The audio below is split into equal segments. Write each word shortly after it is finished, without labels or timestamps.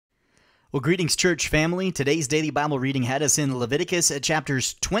Well, greetings, church family. Today's daily Bible reading had us in Leviticus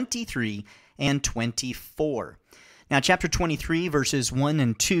chapters 23 and 24. Now, chapter 23, verses 1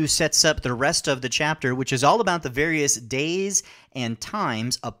 and 2 sets up the rest of the chapter, which is all about the various days and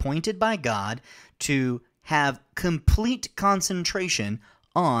times appointed by God to have complete concentration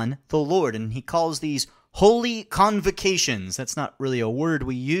on the Lord. And he calls these holy convocations. That's not really a word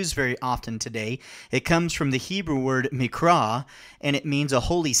we use very often today. It comes from the Hebrew word mikra, and it means a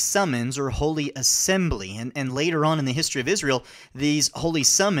holy summons or holy assembly. And later on in the history of Israel, these holy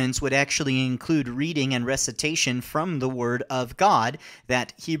summons would actually include reading and recitation from the Word of God.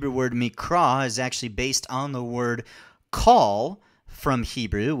 That Hebrew word mikra is actually based on the word call from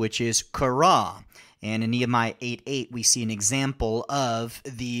Hebrew, which is kara. And in Nehemiah 8:8, we see an example of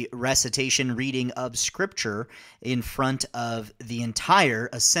the recitation reading of Scripture in front of the entire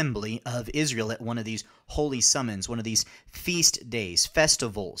assembly of Israel at one of these holy summons, one of these feast days,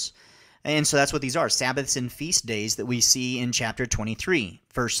 festivals. And so that's what these are, Sabbaths and feast days that we see in chapter 23.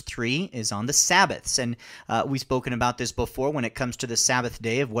 Verse 3 is on the Sabbaths, and we've spoken about this before when it comes to the Sabbath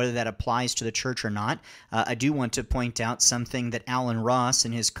day, of whether that applies to the church or not. I do want to point out something that Alan Ross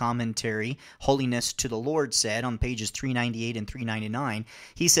in his commentary, Holiness to the Lord, said on pages 398 and 399.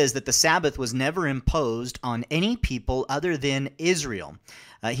 He says that the Sabbath was never imposed on any people other than Israel.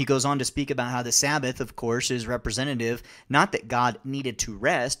 He goes on to speak about how the Sabbath, of course, is representative, not that God needed to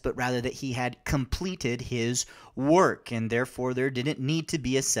rest, but rather that he had completed his work, and therefore there didn't need to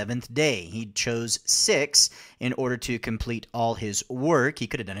be a seventh day. He chose 6 in order to complete all his work. He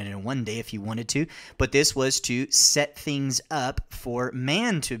could have done it in one day if he wanted to, but this was to set things up for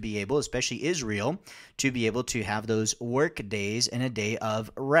man to be able, especially Israel, to be able to have those work days and a day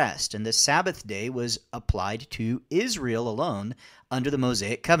of rest. And the Sabbath day was applied to Israel alone under the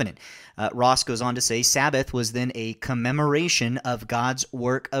Mosaic covenant. Ross goes on to say, Sabbath was then a commemoration of God's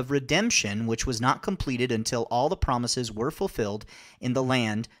work of redemption, which was not completed until all the promises were fulfilled in the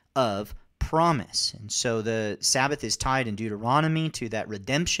land of promise. And so the Sabbath is tied in Deuteronomy to that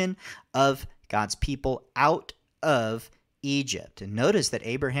redemption of God's people out of Egypt. And notice that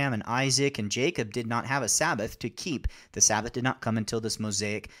Abraham and Isaac and Jacob did not have a Sabbath to keep. The Sabbath did not come until this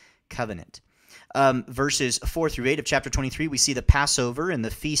Mosaic covenant. Verses 4 through 8 of chapter 23, we see the Passover and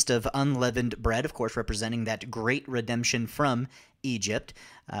the Feast of Unleavened Bread, of course, representing that great redemption from Egypt.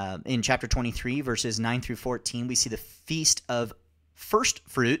 In chapter 23, verses 9 through 14, we see the Feast of First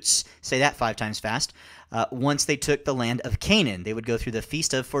Fruits, say that 5 times fast. Once they took the land of Canaan, they would go through the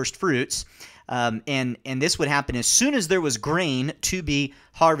Feast of First Fruits, and this would happen as soon as there was grain to be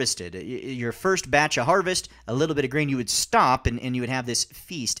harvested. Your first batch of harvest, a little bit of grain, you would stop, and you would have this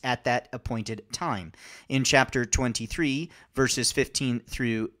feast at that appointed time. In chapter 23, verses 15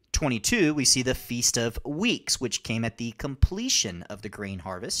 through 22, we see the Feast of Weeks, which came at the completion of the grain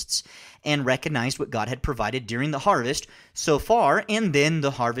harvests and recognized what God had provided during the harvest so far, and then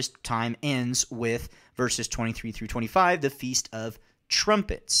the harvest time ends with verses 23 through 25, the Feast of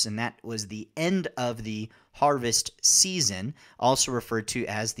Trumpets, and that was the end of the harvest season, also referred to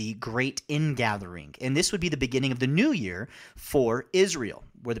as the Great Ingathering. And this would be the beginning of the new year for Israel,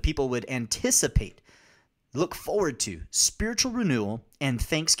 where the people would anticipate, look forward to spiritual renewal and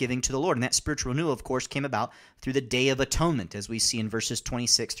thanksgiving to the Lord. And that spiritual renewal, of course, came about through the Day of Atonement, as we see in verses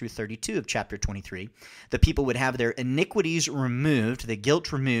 26 through 32 of chapter 23. The people would have their iniquities removed, the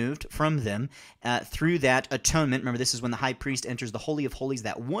guilt removed from them through that atonement. Remember, this is when the high priest enters the Holy of Holies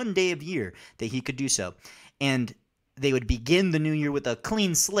that one day of year that he could do so. And they would begin the new year with a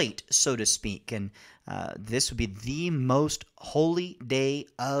clean slate, so to speak. And this would be the most holy day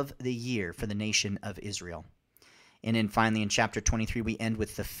of the year for the nation of Israel. And then finally in chapter 23, we end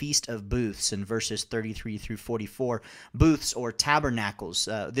with the Feast of Booths in verses 33 through 44. Booths or tabernacles.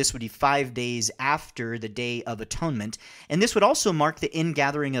 This would be 5 days after the Day of Atonement. And this would also mark the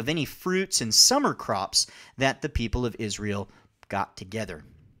ingathering of any fruits and summer crops that the people of Israel got together.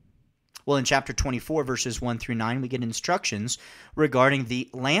 Well, in chapter 24, verses 1 through 9, we get instructions regarding the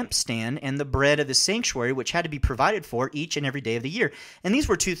lampstand and the bread of the sanctuary, which had to be provided for each and every day of the year. And these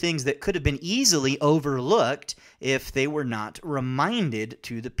were 2 things that could have been easily overlooked if they were not reminded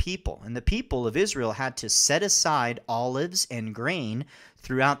to the people. And the people of Israel had to set aside olives and grain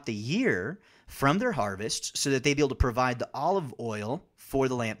throughout the year from their harvests so that they'd be able to provide the olive oil for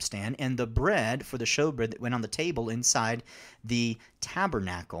the lampstand and the bread for the showbread that went on the table inside the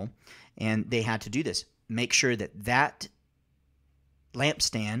tabernacle. And they had to do this, make sure that that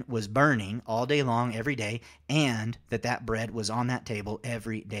lampstand was burning all day long, every day, and that that bread was on that table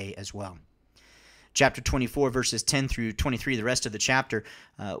every day as well. Chapter 24, verses 10 through 23, the rest of the chapter,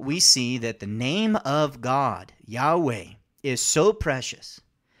 we see that the name of God, Yahweh, is so precious,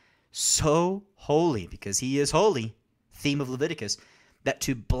 so holy, because he is holy, theme of Leviticus, that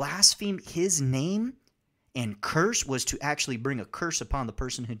to blaspheme his name and curse was to actually bring a curse upon the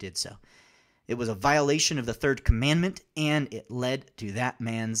person who did so. It was a violation of the third commandment, and it led to that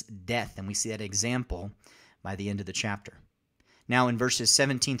man's death. And we see that example by the end of the chapter. Now, in verses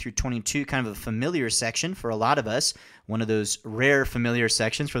 17 through 22, kind of a familiar section for a lot of us, one of those rare familiar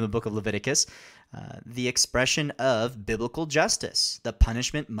sections from the book of Leviticus, the expression of biblical justice. The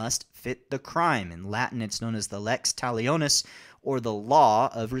punishment must fit the crime. In Latin, it's known as the lex talionis, or the law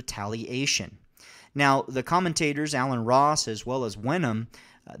of retaliation. Now, the commentators, Alan Ross as well as Wenham,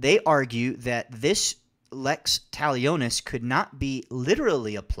 they argue that this lex talionis could not be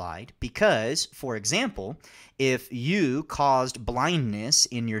literally applied because, for example, if you caused blindness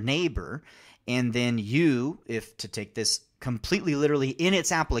in your neighbor, and then you, if to take this completely literally in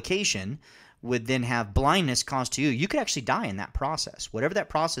its application, would then have blindness caused to you, you could actually die in that process. Whatever that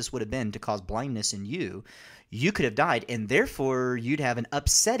process would have been to cause blindness in you, you could have died, and therefore you'd have an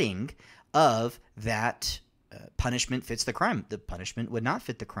upsetting of that punishment fits the crime. The punishment would not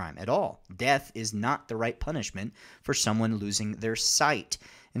fit the crime at all. Death is not the right punishment for someone losing their sight.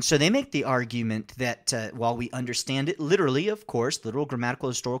 And so they make the argument that while we understand it literally, of course, literal grammatical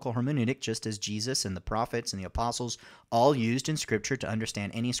historical hermeneutic, just as Jesus and the prophets and the apostles all used in Scripture to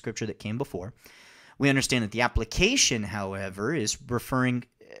understand any Scripture that came before, we understand that the application, however, is referring,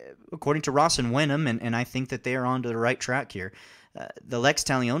 according to Ross and Wenham, and I think that they are on to the right track here, the lex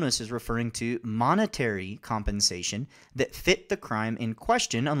talionis is referring to monetary compensation that fit the crime in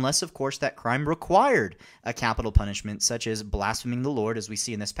question, unless, of course, that crime required a capital punishment, such as blaspheming the Lord, as we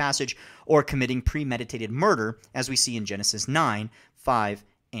see in this passage, or committing premeditated murder, as we see in Genesis 9, 5,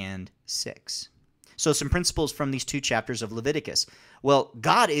 and 6. So some principles from these two chapters of Leviticus. Well,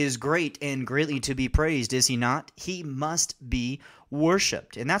 God is great and greatly to be praised, is he not? He must be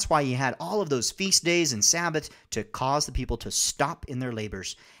worshipped. And that's why he had all of those feast days and Sabbaths to cause the people to stop in their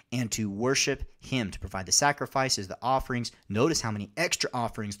labors and to worship him, to provide the sacrifices, the offerings. Notice how many extra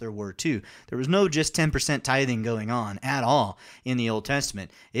offerings there were too. There was no just 10% tithing going on at all in the Old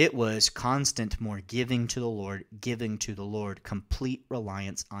Testament. It was constant more giving to the Lord, complete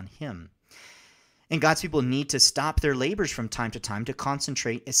reliance on him. And God's people need to stop their labors from time to time to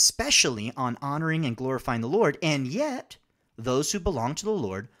concentrate especially on honoring and glorifying the Lord. And yet, those who belong to the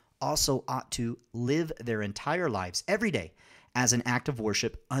Lord also ought to live their entire lives every day as an act of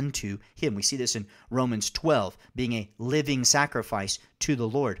worship unto him. We see this in Romans 12, being a living sacrifice to the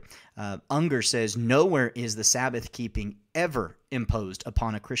Lord. Unger says, nowhere is the Sabbath keeping ever imposed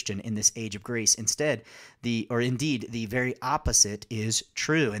upon a Christian in this age of grace. Instead, indeed, the very opposite is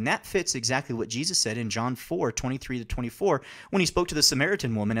true. And that fits exactly what Jesus said in John 4, 23 to 24, when he spoke to the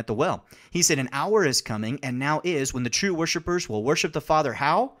Samaritan woman at the well. He said, an hour is coming, and now is, when the true worshipers will worship the Father.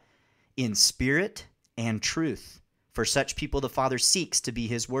 How? In spirit and truth. For such people the Father seeks to be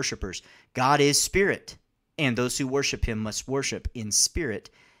his worshipers. God is spirit, and those who worship him must worship in spirit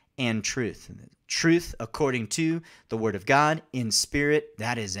and truth. Truth according to the Word of God, in spirit,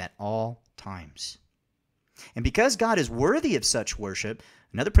 that is at all times. And because God is worthy of such worship,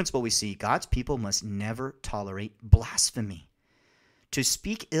 another principle we see, God's people must never tolerate blasphemy. To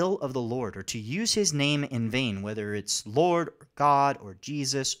speak ill of the Lord or to use his name in vain, whether it's Lord or God or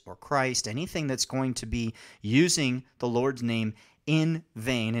Jesus or Christ, anything that's going to be using the Lord's name in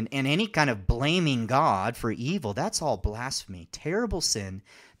vain, and any kind of blaming God for evil, that's all blasphemy, terrible sin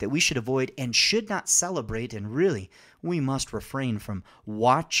that we should avoid and should not celebrate. And really, we must refrain from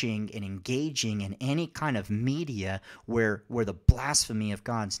watching and engaging in any kind of media where the blasphemy of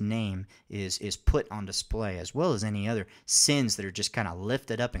God's name is put on display, as well as any other sins that are just kind of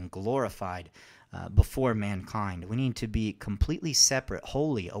lifted up and glorified before mankind. We need to be completely separate,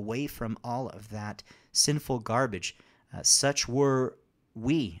 holy, away from all of that sinful garbage. Such were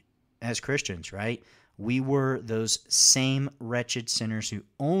we as Christians, right? We were those same wretched sinners who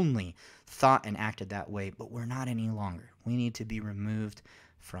only thought and acted that way, but we're not any longer. We need to be removed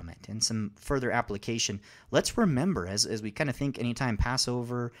from it. And some further application, let's remember as we kind of think anytime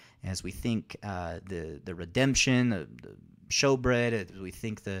Passover, as we think the redemption, the showbread, as we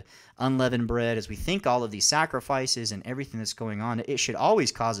think the unleavened bread, as we think all of these sacrifices and everything that's going on, it should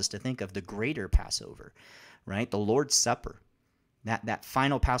always cause us to think of the greater Passover, right? The Lord's Supper, that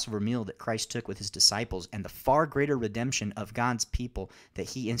final Passover meal that Christ took with his disciples, and the far greater redemption of God's people that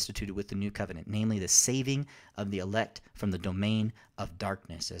he instituted with the new covenant, namely the saving of the elect from the domain of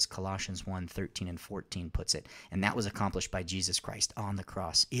darkness, as Colossians 1, 13 and 14 puts it. And that was accomplished by Jesus Christ on the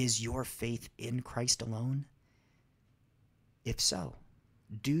cross. Is your faith in Christ alone? If so,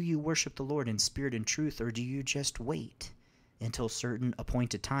 do you worship the Lord in spirit and truth, or do you just wait until certain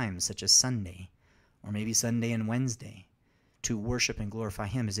appointed times, such as Sunday, or maybe Sunday and Wednesday, to worship and glorify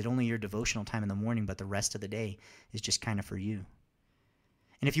Him? Is it only your devotional time in the morning, but the rest of the day is just kind of for you?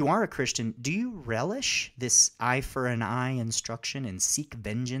 And if you are a Christian, do you relish this eye for an eye instruction and seek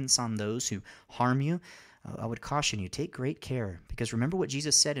vengeance on those who harm you? I would caution you, take great care, because remember what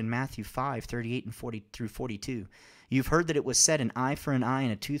Jesus said in Matthew 5:38 and 40 through 42. You've heard that it was said, an eye for an eye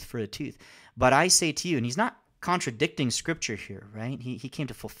and a tooth for a tooth. But I say to you, and He's not contradicting Scripture here, right? He came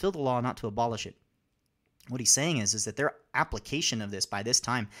to fulfill the law, not to abolish it. What He's saying is that their application of this by this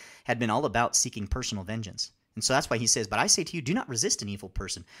time had been all about seeking personal vengeance. And so that's why He says, but I say to you, do not resist an evil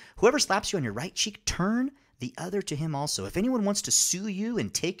person. Whoever slaps you on your right cheek, turn the other to him also. If anyone wants to sue you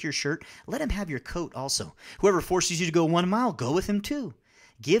and take your shirt, let him have your coat also. Whoever forces you to go 1 mile, go with him too.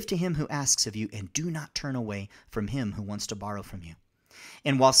 Give to him who asks of you, and do not turn away from him who wants to borrow from you.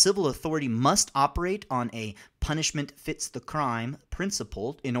 And while civil authority must operate on a punishment fits the crime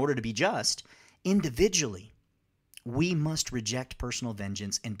principle in order to be just, individually, we must reject personal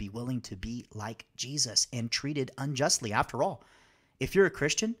vengeance and be willing to be like Jesus and treated unjustly. After all, if you're a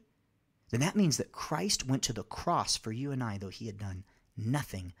Christian, then that means that Christ went to the cross for you and I, though He had done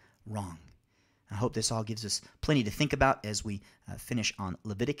nothing wrong. I hope this all gives us plenty to think about as we finish on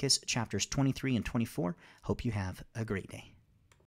Leviticus chapters 23 and 24. Hope you have a great day.